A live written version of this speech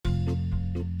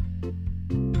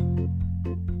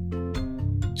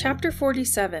Chapter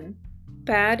 47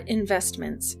 Bad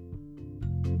Investments.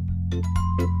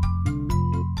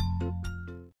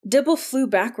 Dibble flew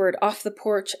backward off the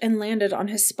porch and landed on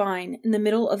his spine in the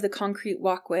middle of the concrete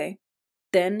walkway.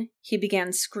 Then he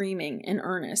began screaming in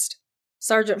earnest.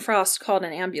 Sergeant Frost called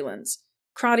an ambulance.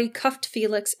 Crotty cuffed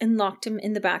Felix and locked him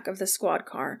in the back of the squad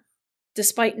car,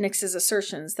 despite Nix's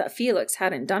assertions that Felix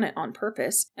hadn't done it on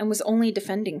purpose and was only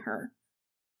defending her.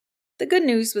 The good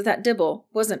news was that Dibble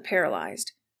wasn't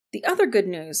paralyzed. The other good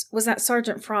news was that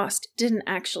Sergeant Frost didn't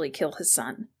actually kill his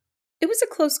son. It was a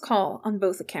close call on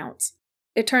both accounts.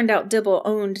 It turned out Dibble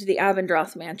owned the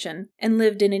Abendroth mansion and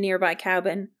lived in a nearby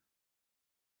cabin.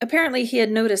 Apparently he had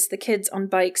noticed the kids on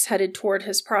bikes headed toward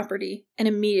his property and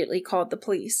immediately called the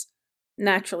police.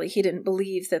 Naturally, he didn't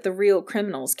believe that the real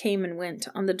criminals came and went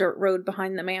on the dirt road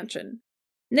behind the mansion.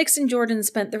 Nix and Jordan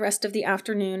spent the rest of the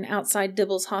afternoon outside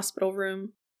Dibble's hospital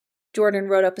room. Jordan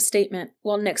wrote up a statement,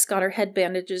 while Nix got her head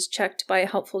bandages checked by a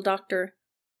helpful doctor.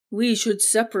 "We should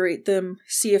separate them,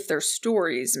 see if their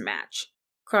stories match,"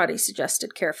 Crotty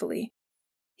suggested carefully.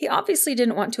 He obviously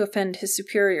didn't want to offend his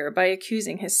superior by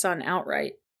accusing his son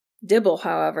outright. Dibble,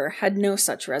 however, had no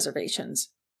such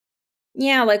reservations.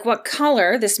 "Yeah, like what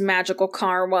color this magical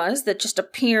car was that just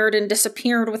appeared and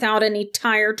disappeared without any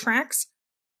tire tracks?"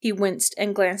 He winced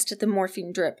and glanced at the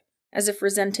morphine drip, as if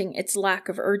resenting its lack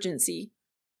of urgency.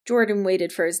 Jordan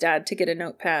waited for his dad to get a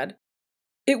notepad.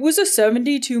 "It was a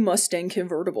 '72 Mustang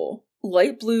convertible.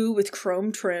 Light blue with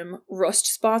chrome trim,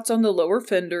 rust spots on the lower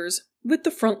fenders, with the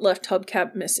front left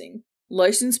hubcap missing.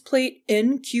 License plate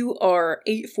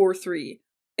NQR843.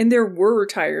 And there were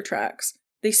tire tracks.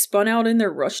 They spun out in their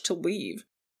rush to leave."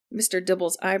 Mr.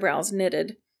 Dibble's eyebrows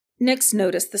knitted. Nix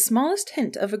noticed the smallest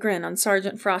hint of a grin on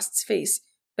Sergeant Frost's face,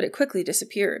 but it quickly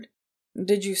disappeared.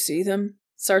 "Did you see them?"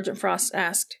 Sergeant Frost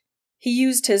asked. He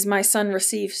used his "my son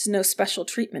receives no special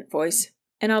treatment" voice.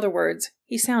 In other words,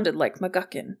 he sounded like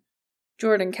McGuckin.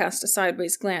 Jordan cast a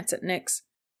sideways glance at Nix.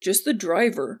 "Just the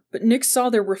driver, but Nix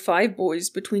saw there were 5 boys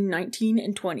between 19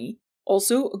 and 20.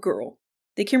 Also a girl.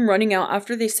 They came running out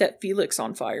after they set Felix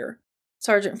on fire."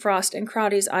 Sergeant Frost and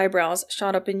Crotty's eyebrows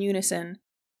shot up in unison.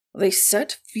 "They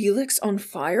set Felix on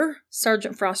fire?"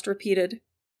 Sergeant Frost repeated.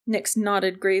 Nix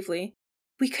nodded gravely.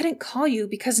 "We couldn't call you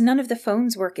because none of the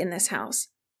phones work in this house."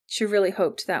 She really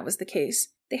hoped that was the case.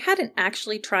 They hadn't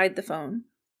actually tried the phone.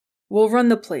 "We'll run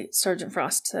the plate," Sergeant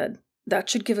Frost said. "That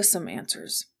should give us some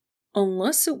answers."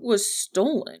 "Unless it was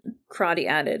stolen," Crotty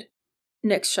added.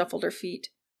 Nix shuffled her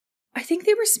feet. "I think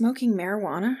they were smoking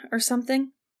marijuana or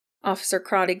something." Officer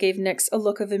Crotty gave Nix a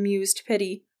look of amused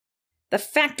pity. "The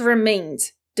fact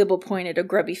remains," Dibble pointed a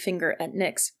grubby finger at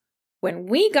Nix. "When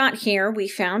we got here, we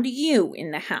found you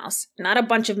in the house, not a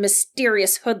bunch of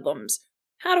mysterious hoodlums.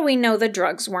 How do we know the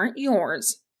drugs weren't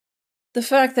yours?" "The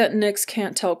fact that Nix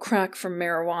can't tell crack from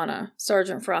marijuana,"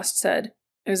 Sergeant Frost said,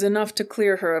 "is enough to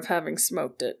clear her of having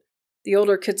smoked it. The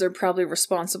older kids are probably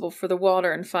responsible for the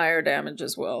water and fire damage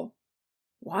as well."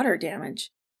 Water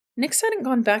damage? Nix hadn't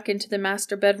gone back into the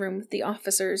master bedroom with the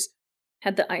officers.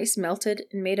 Had the ice melted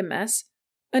and made a mess?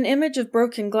 An image of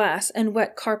broken glass and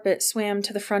wet carpet swam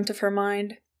to the front of her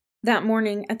mind. That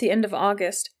morning, at the end of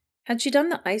August, had she done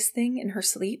the ice thing in her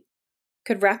sleep?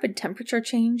 Could rapid temperature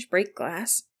change break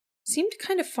glass? Seemed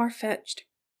kind of far-fetched.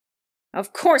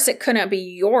 "Of course it couldn't be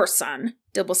your son,"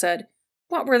 Dibble said.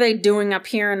 "What were they doing up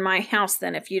here in my house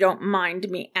then, if you don't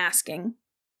mind me asking?"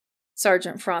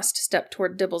 Sergeant Frost stepped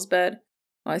toward Dibble's bed.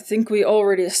 "I think we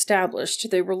already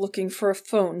established they were looking for a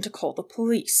phone to call the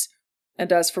police.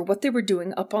 And as for what they were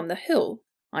doing up on the hill,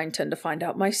 I intend to find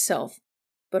out myself.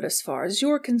 But as far as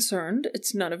you're concerned,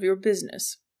 it's none of your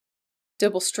business."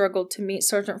 Dibble struggled to meet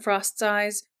Sergeant Frost's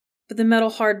eyes, but the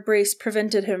metal hard brace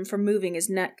prevented him from moving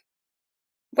his neck.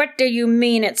 "What do you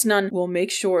mean it's none?" "We'll make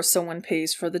sure someone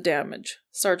pays for the damage,"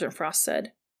 Sergeant Frost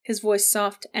said, his voice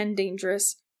soft and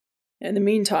dangerous. "In the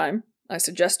meantime, I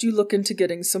suggest you look into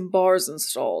getting some bars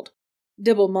installed."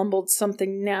 Dibble mumbled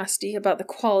something nasty about the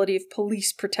quality of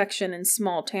police protection in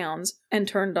small towns and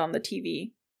turned on the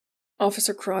TV.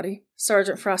 "Officer Crotty,"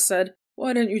 Sergeant Frost said,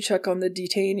 "why don't you check on the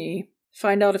detainee?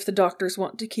 Find out if the doctors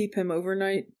want to keep him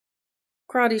overnight."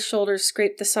 Crotty's shoulders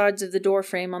scraped the sides of the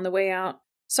doorframe on the way out.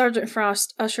 Sergeant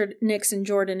Frost ushered Nix and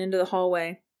Jordan into the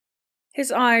hallway. His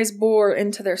eyes bore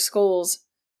into their skulls.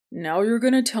 "Now you're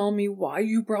gonna tell me why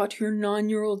you brought your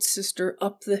 9-year-old sister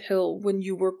up the hill when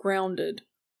you were grounded."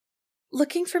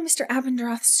 "Looking for Mr.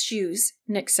 Abendroth's shoes,"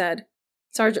 Nix said.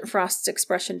 Sergeant Frost's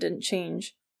expression didn't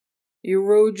change. "You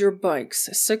rode your bikes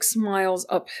 6 miles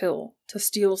uphill to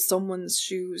steal someone's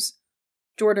shoes."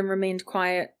 Jordan remained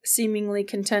quiet, seemingly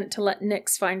content to let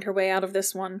Nix find her way out of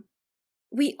this one.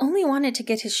 "We only wanted to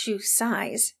get his shoe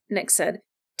size," Nix said,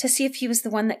 to see if he was the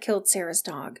one that killed Sarah's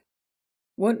dog.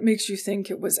 What makes you think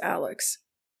it was Alex?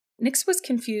 Nix was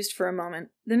confused for a moment,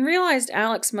 then realized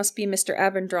Alex must be Mr.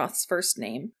 Abendroth's first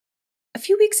name. A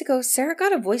few weeks ago, Sarah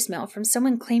got a voicemail from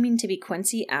someone claiming to be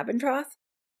Quincy Abendroth.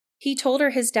 He told her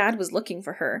his dad was looking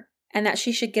for her, and that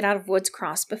she should get out of Woods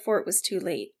Cross before it was too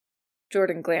late.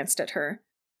 Jordan glanced at her.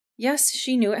 Yes,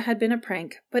 she knew it had been a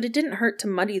prank, but it didn't hurt to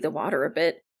muddy the water a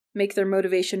bit, make their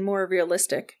motivation more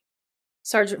realistic.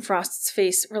 Sergeant Frost's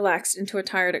face relaxed into a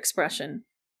tired expression.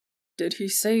 Did he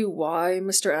say why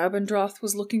Mr. Abendroth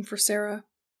was looking for Sarah?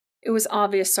 It was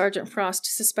obvious Sergeant Frost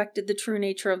suspected the true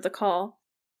nature of the call.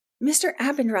 Mr.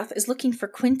 Abendroth is looking for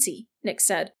Quincy, Nix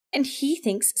said, and he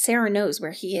thinks Sarah knows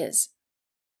where he is.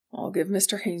 I'll give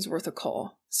Mr. Hainsworth a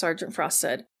call, Sergeant Frost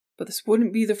said, but this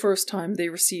wouldn't be the first time they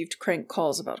received crank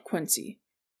calls about Quincy.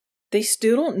 They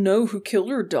still don't know who killed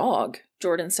her dog,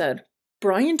 Jordan said.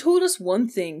 Brian told us one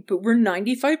thing, but we're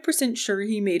 95% sure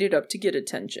he made it up to get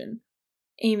attention.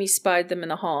 Amy spied them in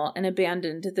the hall and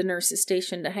abandoned the nurse's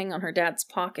station to hang on her dad's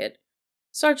pocket.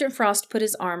 Sergeant Frost put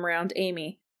his arm around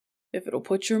Amy. If it'll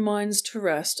put your minds to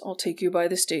rest, I'll take you by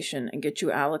the station and get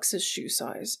you Alex's shoe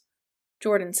size.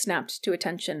 Jordan snapped to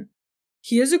attention.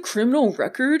 He has a criminal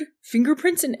record?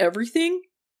 Fingerprints and everything?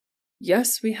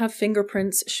 Yes, we have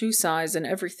fingerprints, shoe size, and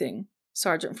everything,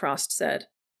 Sergeant Frost said.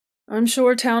 I'm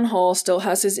sure Town Hall still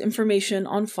has his information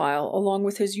on file along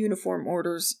with his uniform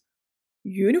orders.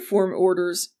 Uniform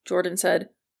orders, Jordan said.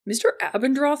 Mr.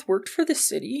 Abendroth worked for the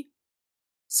city?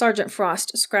 Sergeant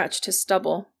Frost scratched his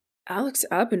stubble. Alex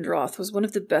Abendroth was one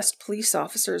of the best police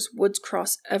officers Woods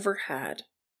Cross ever had.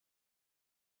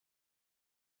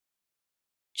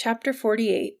 Chapter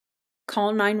 48.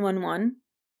 Call 911.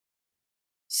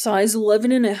 Size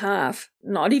 11.5.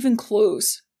 Not even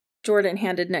close. Jordan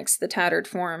handed Nix the tattered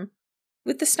form.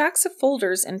 With the stacks of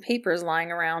folders and papers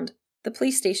lying around, the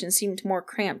police station seemed more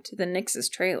cramped than Nix's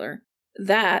trailer.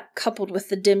 That, coupled with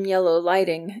the dim yellow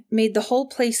lighting, made the whole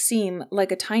place seem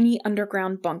like a tiny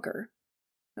underground bunker.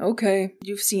 Okay,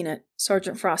 you've seen it.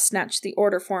 Sergeant Frost snatched the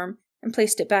order form and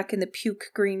placed it back in the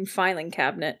puke-green filing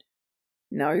cabinet.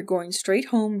 Now you're going straight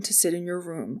home to sit in your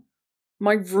room.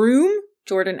 My room?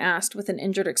 Jordan asked with an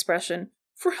injured expression.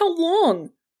 For how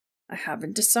long? I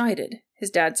haven't decided, his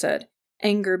dad said,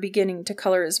 anger beginning to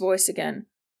color his voice again.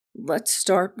 Let's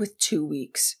start with 2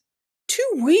 weeks.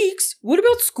 2 weeks? What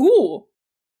about school?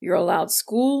 You're allowed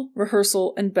school,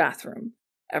 rehearsal, and bathroom.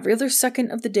 Every other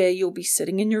second of the day you'll be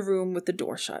sitting in your room with the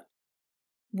door shut.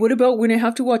 What about when I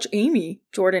have to watch Amy?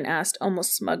 Jordan asked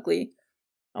almost smugly.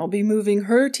 I'll be moving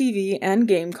her TV and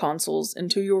game consoles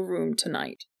into your room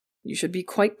tonight. You should be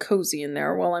quite cozy in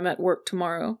there while I'm at work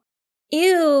tomorrow.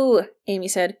 Ew, Amy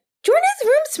said. Jordan's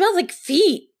room smells like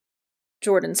feet.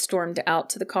 Jordan stormed out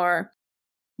to the car.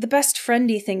 The best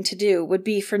friendly thing to do would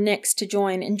be for Nix to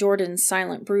join in Jordan's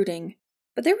silent brooding,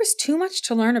 but there was too much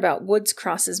to learn about Woods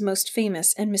Cross's most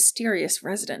famous and mysterious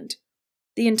resident.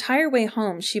 The entire way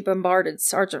home she bombarded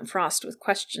Sergeant Frost with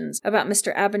questions about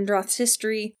Mr. Abendroth's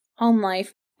history, home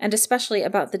life, and especially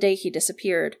about the day he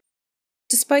disappeared.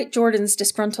 Despite Jordan's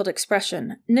disgruntled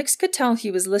expression, Nix could tell he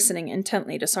was listening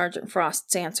intently to Sergeant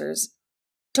Frost's answers.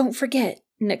 Don't forget,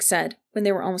 Nix said, when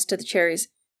they were almost to the cherries.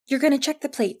 You're going to check the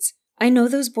plates. I know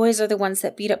those boys are the ones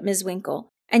that beat up Ms.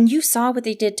 Winkle, and you saw what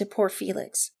they did to poor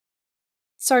Felix.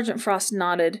 Sergeant Frost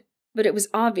nodded, but it was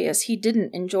obvious he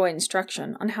didn't enjoy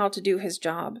instruction on how to do his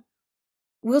job.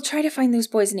 We'll try to find those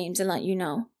boys' names and let you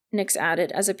know, Nix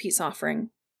added as a peace offering.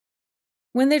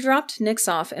 When they dropped Nix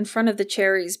off in front of the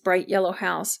Cherries' bright yellow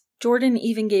house, Jordan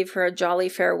even gave her a jolly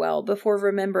farewell before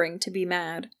remembering to be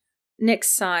mad. Nix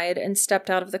sighed and stepped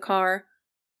out of the car.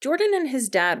 Jordan and his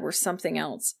dad were something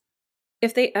else.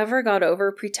 If they ever got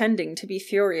over pretending to be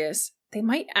furious, they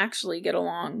might actually get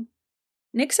along.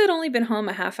 Nix had only been home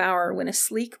a half hour when a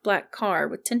sleek black car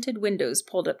with tinted windows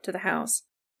pulled up to the house.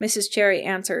 Mrs. Cherry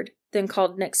answered, then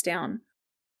called Nix down.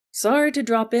 Sorry to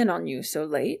drop in on you so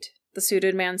late, the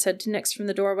suited man said to Nix from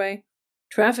the doorway.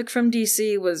 Traffic from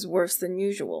D.C. was worse than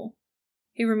usual.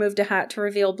 He removed a hat to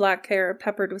reveal black hair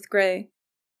peppered with gray.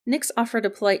 Nix offered a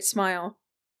polite smile.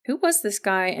 Who was this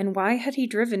guy, and why had he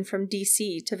driven from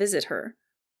D.C. to visit her?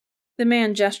 The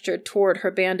man gestured toward her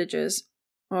bandages.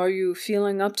 Are you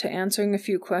feeling up to answering a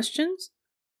few questions?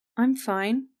 I'm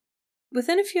fine.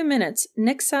 Within a few minutes,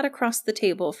 Nix sat across the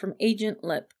table from Agent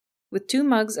Lip, with 2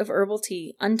 mugs of herbal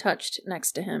tea untouched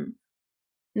next to him.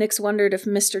 Nix wondered if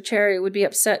Mr. Cherry would be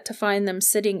upset to find them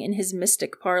sitting in his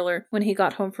mystic parlor when he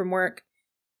got home from work.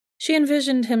 She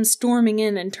envisioned him storming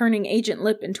in and turning Agent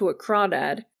Lip into a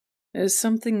crawdad. Is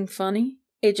something funny?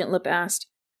 Agent Lip asked.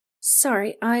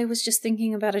 Sorry, I was just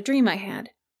thinking about a dream I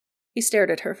had. He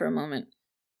stared at her for a moment.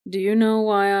 Do you know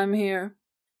why I'm here?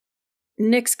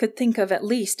 Nix could think of at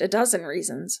least a dozen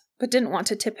reasons, but didn't want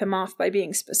to tip him off by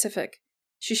being specific.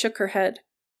 She shook her head.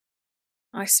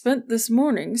 I spent this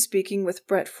morning speaking with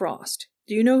Brett Frost.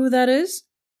 Do you know who that is?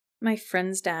 My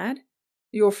friend's dad?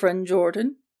 Your friend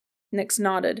Jordan? Nix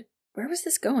nodded. Where was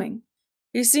this going?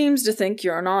 He seems to think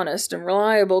you're an honest and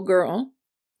reliable girl.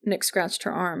 Nix scratched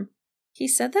her arm. He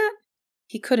said that?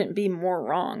 He couldn't be more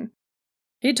wrong.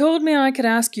 He told me I could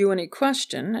ask you any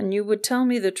question and you would tell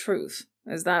me the truth.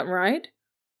 Is that right?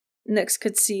 Nix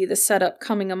could see the setup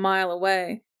coming a mile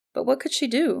away, but what could she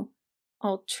do?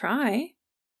 I'll try.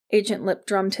 Agent Lip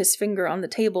drummed his finger on the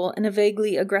table in a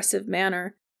vaguely aggressive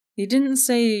manner. He didn't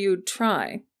say you'd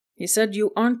try. He said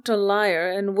you aren't a liar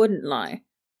and wouldn't lie.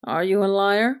 Are you a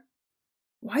liar?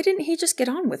 Why didn't he just get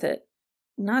on with it?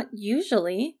 Not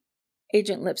usually.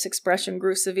 Agent Lip's expression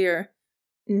grew severe.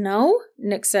 No,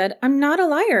 Nix said. I'm not a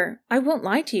liar. I won't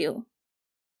lie to you.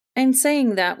 And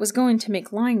saying that was going to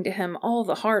make lying to him all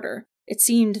the harder. It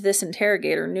seemed this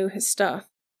interrogator knew his stuff.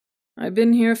 I've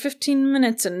been here 15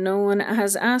 minutes and no one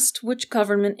has asked which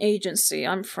government agency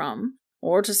I'm from,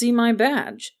 or to see my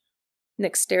badge.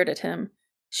 Nix stared at him.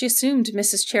 She assumed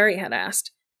Mrs. Cherry had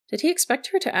asked. Did he expect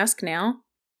her to ask now?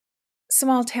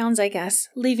 Small towns, I guess,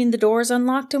 leaving the doors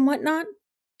unlocked and whatnot.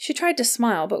 She tried to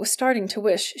smile, but was starting to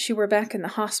wish she were back in the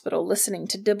hospital listening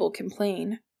to Dibble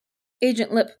complain.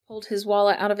 Agent Lip pulled his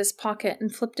wallet out of his pocket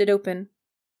and flipped it open.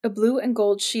 A blue and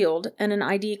gold shield and an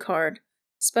ID card.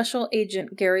 Special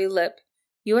Agent Gary Lip,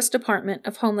 U.S. Department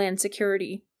of Homeland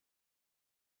Security.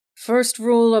 First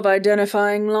rule of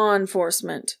identifying law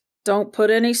enforcement. Don't put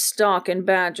any stock in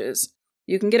badges.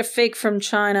 You can get a fake from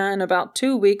China in about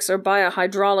 2 weeks or buy a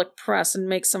hydraulic press and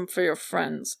make some for your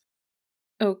friends.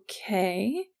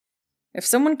 Okay. If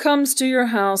someone comes to your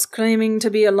house claiming to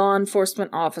be a law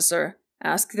enforcement officer,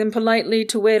 ask them politely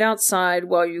to wait outside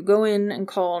while you go in and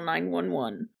call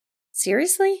 911.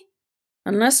 Seriously?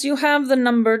 Unless you have the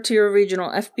number to your regional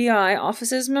FBI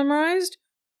offices memorized?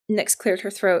 Nix cleared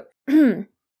her throat. I'm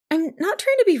not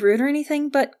trying to be rude or anything,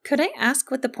 but could I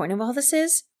ask what the point of all this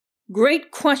is?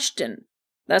 Great question.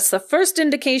 That's the first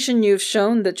indication you've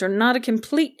shown that you're not a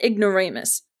complete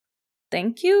ignoramus.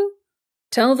 Thank you.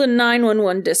 Tell the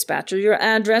 911 dispatcher your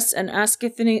address and ask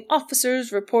if any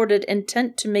officers reported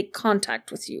intent to make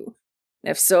contact with you.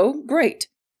 If so, great.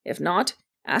 If not,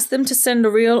 ask them to send a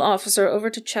real officer over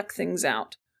to check things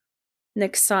out.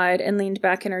 Nix sighed and leaned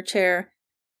back in her chair.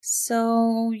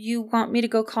 So, you want me to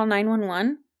go call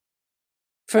 911?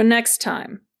 For next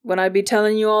time. Would I be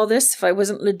telling you all this if I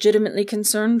wasn't legitimately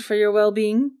concerned for your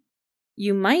well-being?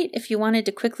 You might if you wanted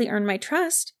to quickly earn my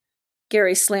trust.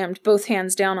 Gary slammed both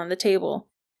hands down on the table.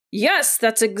 Yes,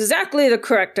 that's exactly the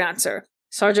correct answer.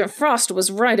 Sergeant Frost was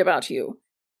right about you.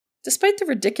 Despite the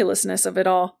ridiculousness of it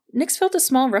all, Nix felt a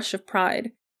small rush of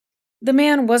pride. The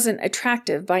man wasn't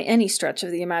attractive by any stretch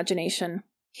of the imagination.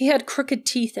 He had crooked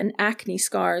teeth and acne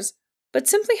scars, but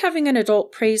simply having an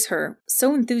adult praise her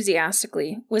so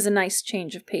enthusiastically was a nice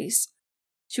change of pace.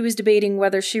 She was debating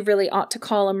whether she really ought to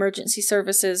call emergency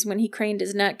services when he craned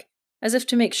his neck, as if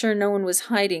to make sure no one was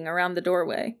hiding around the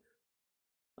doorway.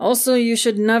 Also, you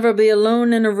should never be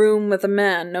alone in a room with a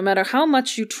man, no matter how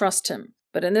much you trust him.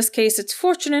 But in this case, it's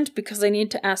fortunate because I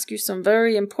need to ask you some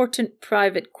very important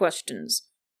private questions.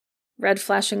 Red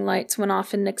flashing lights went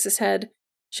off in Nix's head.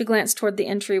 She glanced toward the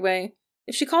entryway.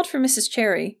 If she called for Mrs.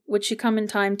 Cherry, would she come in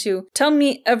time to tell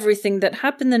me everything that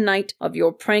happened the night of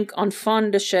your prank on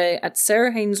Fawn Deshay at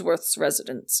Sarah Hainsworth's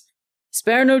residence?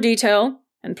 Spare no detail,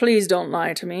 and please don't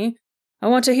lie to me. I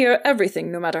want to hear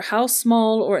everything, no matter how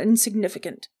small or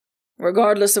insignificant.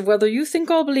 Regardless of whether you think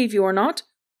I'll believe you or not,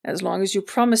 as long as you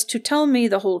promise to tell me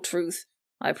the whole truth,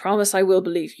 I promise I will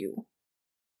believe you.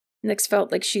 Nix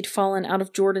felt like she'd fallen out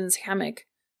of Jordan's hammock.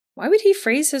 Why would he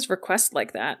phrase his request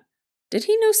like that? Did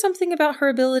he know something about her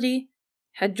ability?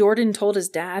 Had Jordan told his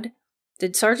dad?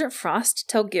 Did Sergeant Frost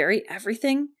tell Gary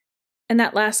everything? And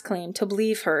that last claim, to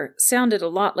believe her, sounded a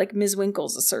lot like Ms.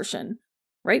 Winkle's assertion,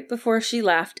 right before she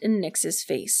laughed in Nix's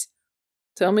face.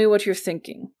 Tell me what you're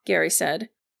thinking, Gary said.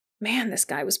 Man, this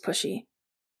guy was pushy.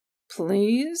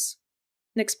 Please?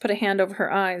 Nix put a hand over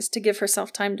her eyes to give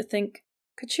herself time to think.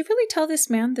 Could she really tell this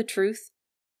man the truth?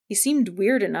 He seemed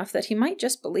weird enough that he might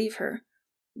just believe her.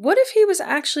 What if he was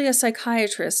actually a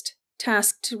psychiatrist,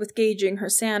 tasked with gauging her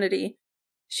sanity?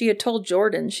 She had told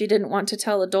Jordan she didn't want to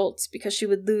tell adults because she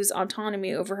would lose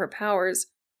autonomy over her powers.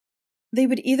 They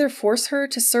would either force her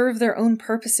to serve their own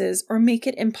purposes or make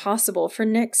it impossible for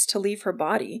Nix to leave her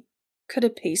body. Could a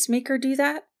pacemaker do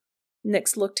that?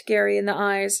 Nix looked Gary in the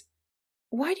eyes.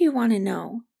 Why do you want to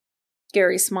know?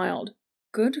 Gary smiled.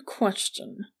 Good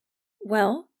question.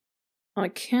 Well? I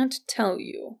can't tell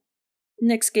you.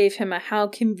 Nix gave him a how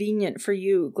convenient for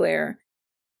you glare.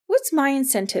 What's my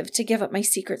incentive to give up my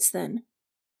secrets then?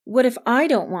 What if I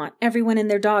don't want everyone and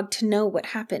their dog to know what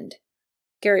happened?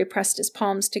 Gary pressed his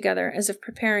palms together as if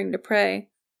preparing to pray.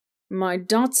 My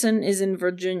Dachshund is in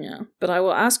Virginia, but I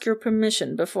will ask your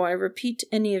permission before I repeat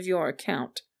any of your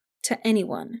account. To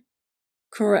anyone.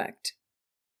 Correct.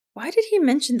 Why did he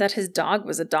mention that his dog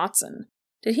was a Dachshund?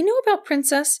 Did he know about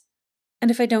Princess?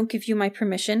 And if I don't give you my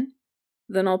permission?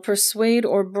 Then I'll persuade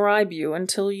or bribe you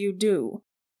until you do.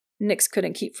 Nix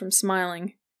couldn't keep from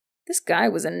smiling. This guy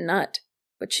was a nut,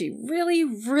 but she really,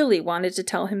 really wanted to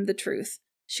tell him the truth.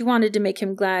 She wanted to make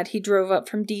him glad he drove up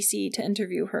from DC to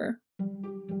interview her.